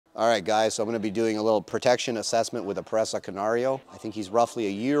All right, guys, so I'm going to be doing a little protection assessment with a Presa Canario. I think he's roughly a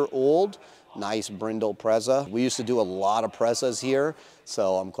year old. Nice brindle Presa. We used to do a lot of Presas here,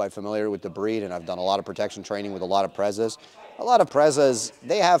 so I'm quite familiar with the breed, and I've done a lot of protection training with a lot of Presas. A lot of Presas,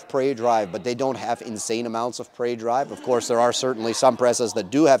 they have prey drive, but they don't have insane amounts of prey drive. Of course, there are certainly some Presas that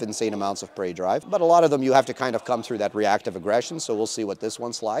do have insane amounts of prey drive, but a lot of them you have to kind of come through that reactive aggression, so we'll see what this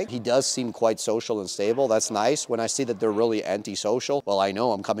one's like. He does seem quite social and stable. That's nice. When I see that they're really antisocial, well, I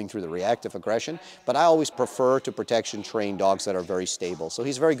know I'm coming through the reactive aggression, but I always prefer to protection train dogs that are very stable. So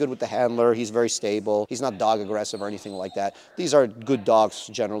he's very good with the handler. He's very stable. He's not dog aggressive or anything like that. These are good dogs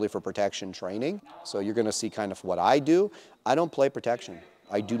generally for protection training. So you're going to see kind of what I do. I don't play protection.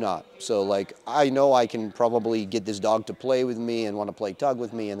 I do not. So like, I know I can probably get this dog to play with me and want to play tug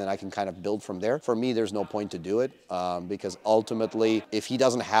with me, and then I can kind of build from there. For me, there's no point to do it because ultimately, if he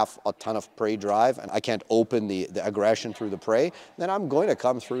doesn't have a ton of prey drive and I can't open the aggression through the prey, then I'm going to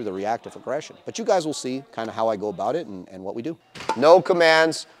come through the reactive aggression. But you guys will see kind of how I go about it and what we do. No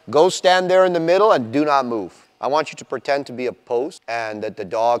commands. Go stand there in the middle and do not move. I want you to pretend to be a post and that the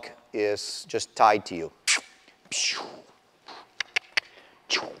dog is just tied to you.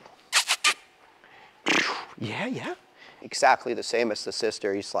 Yeah, yeah. Exactly the same as the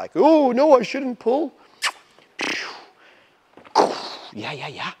sister. He's like, oh, no, I shouldn't pull. Yeah, yeah,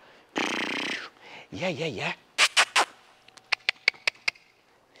 yeah. Yeah, yeah, yeah.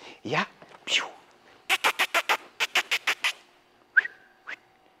 Yeah.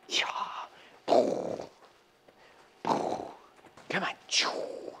 Come on.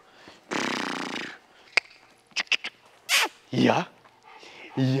 Yeah.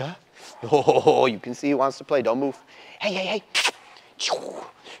 Yeah. Oh, you can see he wants to play. Don't move. Hey, hey, hey.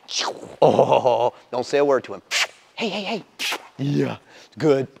 Oh, don't say a word to him. Hey, hey, hey. Yeah.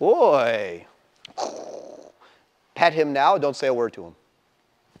 Good boy. Pet him now. Don't say a word to him.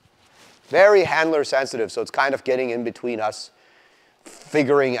 Very handler sensitive, so it's kind of getting in between us,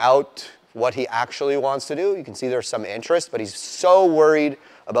 figuring out what he actually wants to do. You can see there's some interest, but he's so worried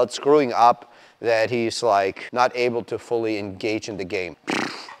about screwing up that he's like not able to fully engage in the game.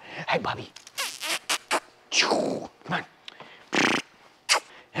 Hey, Bobby. Come on.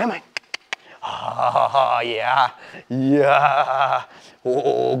 Come on. Oh, yeah. Yeah.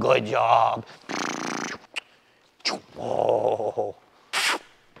 Oh, good job. Oh.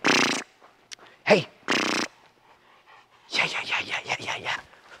 Hey. Yeah, yeah, yeah, yeah, yeah, yeah, yeah.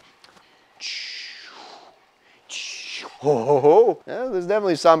 Oh, yeah, there's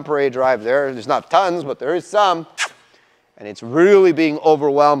definitely some prey drive there. There's not tons, but there is some. And it's really being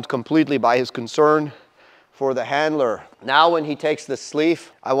overwhelmed completely by his concern for the handler. Now when he takes the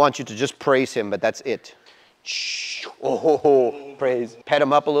sleeve, I want you to just praise him, but that's it. Oh, praise. Pet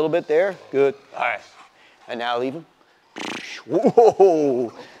him up a little bit there. Good. All right. And now leave him.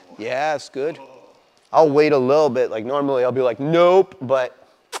 Whoa. Yes, good. I'll wait a little bit. Like normally I'll be like, nope, but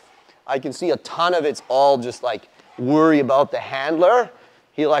I can see a ton of it's all just like worry about the handler.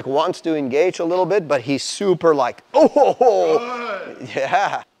 He like wants to engage a little bit, but he's super like, oh,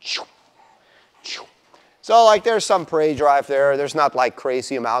 yeah. So like there's some prey drive there. There's not like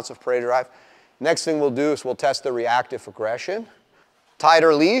crazy amounts of prey drive. Next thing we'll do is we'll test the reactive aggression.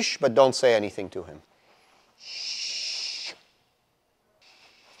 Tighter leash, but don't say anything to him.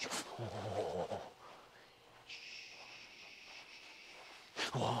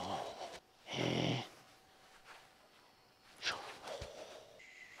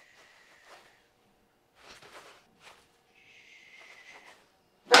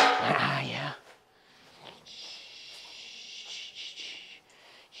 Ah, yeah.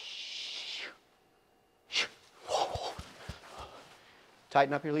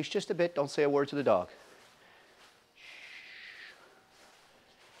 Tighten up your leash just a bit. Don't say a word to the dog.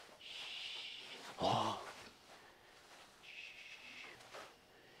 Oh.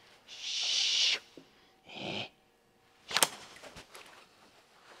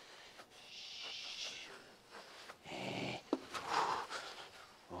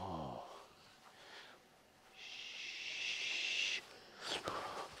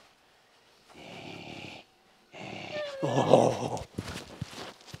 Oh.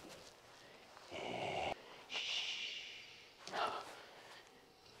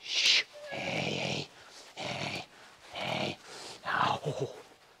 Hey, hey, hey. Oh.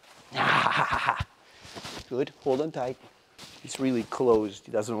 Ah. Good. Hold on tight. He's really closed.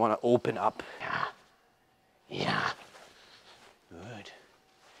 He doesn't want to open up. Yeah. Yeah. Good.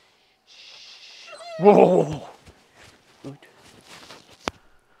 Whoa. Good.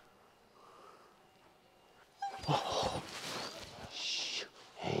 Oh.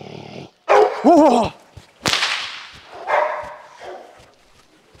 Hey, hey, hey. Whoa.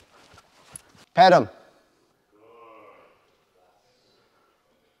 Pet him.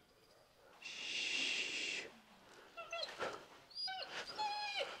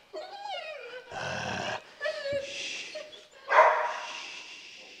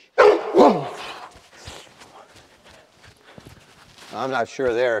 I'm not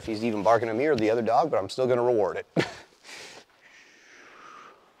sure there if he's even barking at me or the other dog, but I'm still going to reward it.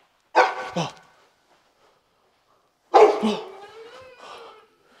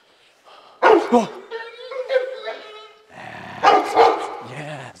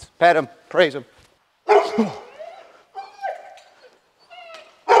 Yes. Pet him. Praise him.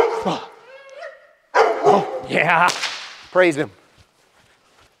 Yeah. Praise him.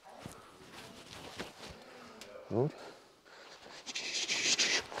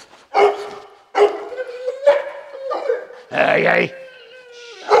 Hey, hey.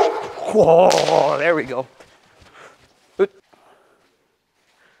 Whoa, there we go. Hey,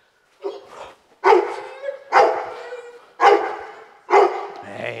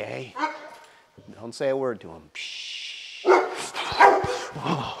 hey. Don't say a word to him.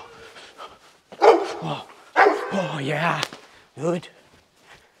 Oh, oh yeah. Good.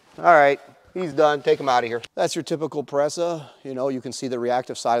 All right. He's done. Take him out of here. That's your typical Presa. You know, you can see the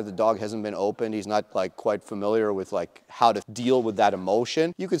reactive side of the dog hasn't been opened. He's not like quite familiar with like how to deal with that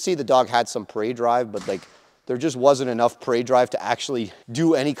emotion. You can see the dog had some prey drive, but like there just wasn't enough prey drive to actually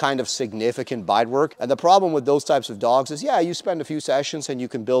do any kind of significant bite work. And the problem with those types of dogs is, yeah, you spend a few sessions and you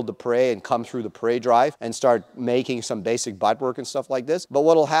can build the prey and come through the prey drive and start making some basic bite work and stuff like this. But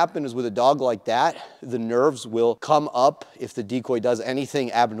what'll happen is with a dog like that, the nerves will come up if the decoy does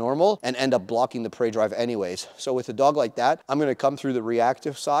anything abnormal and end up blocking the prey drive anyways. So with a dog like that, I'm gonna come through the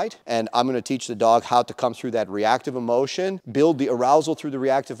reactive side and I'm gonna teach the dog how to come through that reactive emotion, build the arousal through the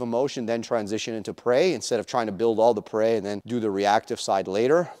reactive emotion, then transition into prey instead of trying to build all the prey and then do the reactive side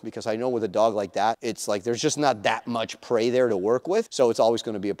later, because I know with a dog like that, it's like there's just not that much prey there to work with, so it's always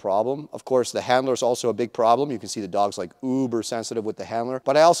going to be a problem. Of course, the handler is also a big problem. You can see the dog's like uber sensitive with the handler,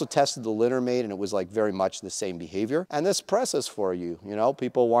 but I also tested the litter mate and it was like very much the same behavior. And this Presa's for you, you know,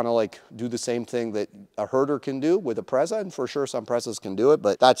 people want to like do the same thing that a herder can do with a Presa, and for sure some Presas can do it,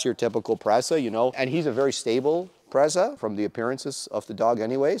 but that's your typical Presa, you know, and he's a very stable Presa from the appearances of the dog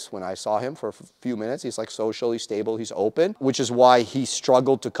anyways. When I saw him for a few minutes, he's like socially stable, he's open, which is why he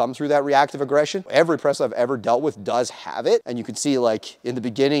struggled to come through that reactive aggression. Every Presa I've ever dealt with does have it, and you can see like in the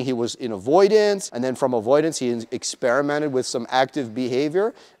beginning he was in avoidance, and then from avoidance he experimented with some active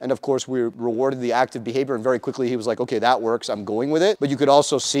behavior, and of course we rewarded the active behavior, and very quickly he was like, okay, that works, I'm going with it. But you could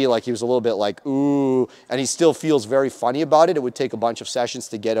also see like he was a little bit like, ooh, and he still feels very funny about it. It would take a bunch of sessions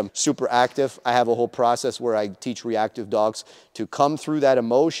to get him super active. I have a whole process where I teach reactive dogs to come through that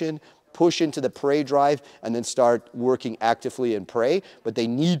emotion, push into the prey drive, and then start working actively in prey. But they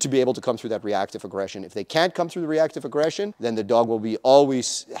need to be able to come through that reactive aggression. If they can't come through the reactive aggression, then the dog will be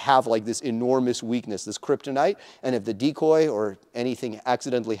always have like this enormous weakness, this kryptonite. And if the decoy or anything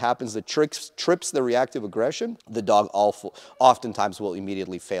accidentally happens that trips the reactive aggression, the dog oftentimes will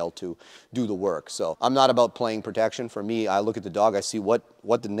immediately fail to do the work. So I'm not about playing protection. For me, I look at the dog, I see what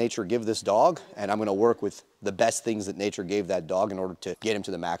did nature give this dog, and I'm going to work with the best things that nature gave that dog in order to get him to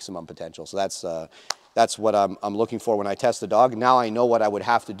the maximum potential. So that's what I'm looking for when I test the dog. Now I know what I would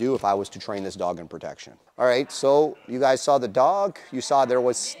have to do if I was to train this dog in protection. All right, so you guys saw the dog. You saw there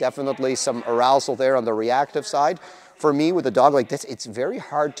was definitely some arousal there on the reactive side. For me, with a dog like this, it's very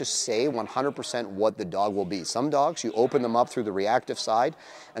hard to say 100% what the dog will be. Some dogs, you open them up through the reactive side,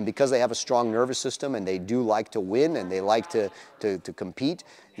 and because they have a strong nervous system and they do like to win and they like to compete,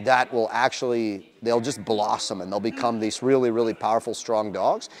 that will actually, they'll just blossom and they'll become these really, really powerful, strong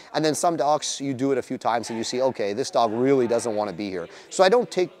dogs. And then some dogs, you do it a few times and you see, okay, this dog really doesn't want to be here. So I don't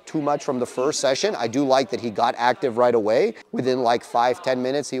take too much from the first session. I do like that he got active right away. Within like 5-10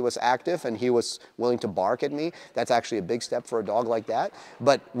 minutes, he was active and he was willing to bark at me. That's actually a big step for a dog like that.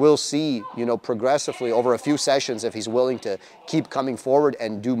 But we'll see, you know, progressively over a few sessions if he's willing to keep coming forward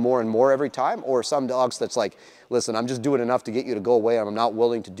and do more and more every time, or some dogs that's like, listen, I'm just doing enough to get you to go away. I'm not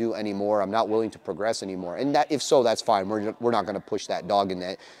willing to do any more. I'm not willing to progress anymore. And that, if so, that's fine. We're not going to push that dog in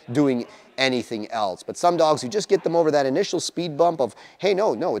that doing anything else. But some dogs, you just get them over that initial speed bump of, hey,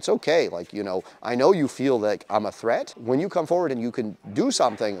 no, it's okay. Like, you know, I know you feel like I'm a threat. When you come forward and you can do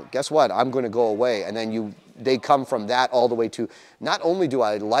something, guess what? I'm going to go away. And then they come from that all the way to, not only do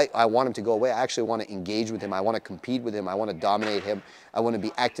I want him to go away, I actually want to engage with him. I want to compete with him. I want to dominate him. I want to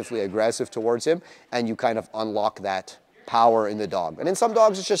be actively aggressive towards him. And you kind of unlock that power in the dog. And in some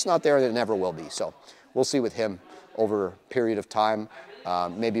dogs, it's just not there and it never will be. So we'll see with him over a period of time.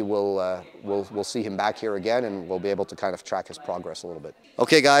 maybe we'll see him back here again, and we'll be able to kind of track his progress a little bit.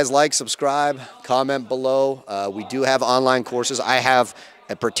 Okay, guys, like, subscribe, comment below. We do have online courses. I have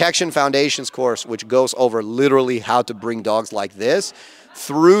a Protection Foundations course, which goes over literally how to bring dogs like this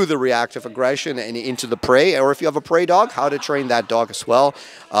through the reactive aggression and into the prey, or if you have a prey dog, how to train that dog as well.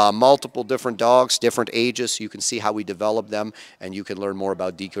 Multiple different dogs, different ages, so you can see how we develop them, and you can learn more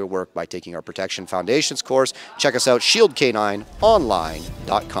about decoy work by taking our Protection Foundations course. Check us out,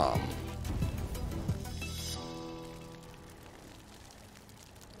 shieldk9online.com.